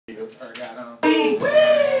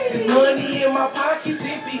There's money in my pockets,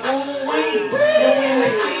 it be ooh-wee. And when they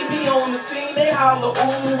see me on the scene, they holler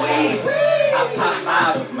ooh-wee. I pop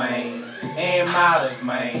models, man, and models,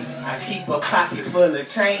 man. I keep a pocket full of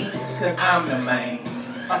change, cause I'm the man.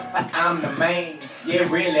 I'm the man. Yeah,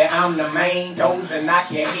 really, I'm the main. Those that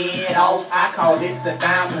knock your head off, I call this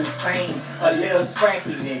Saddam Hussein. A little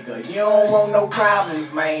scrappy nigga, you don't want no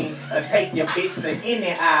problems, man. Or take your bitch to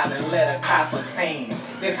any island, let her cop a tan.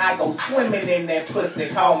 Then I go swimming in that pussy,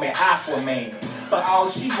 call me Aquaman. But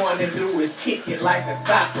all she wanna do is kick it like a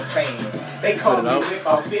soccer fan. They call me with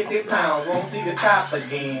about 50 pounds, won't see the top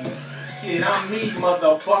again. Shit, I'm me,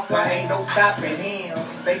 motherfucker, ain't no stopping him.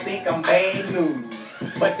 They think I'm bad news,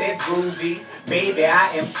 but that's groovy. Baby,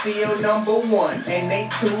 I am still #1, and they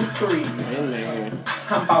 2, 3.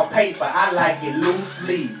 I'm about paper, I like it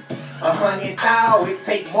loosely. 100,000, it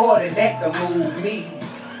take more than that to move me.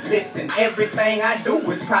 Listen, everything I do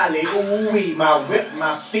is probably ooh-wee. My whip,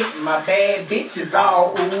 my fit, my bad bitches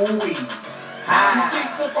all ooh-wee. These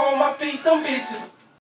kicks up on my feet, them bitches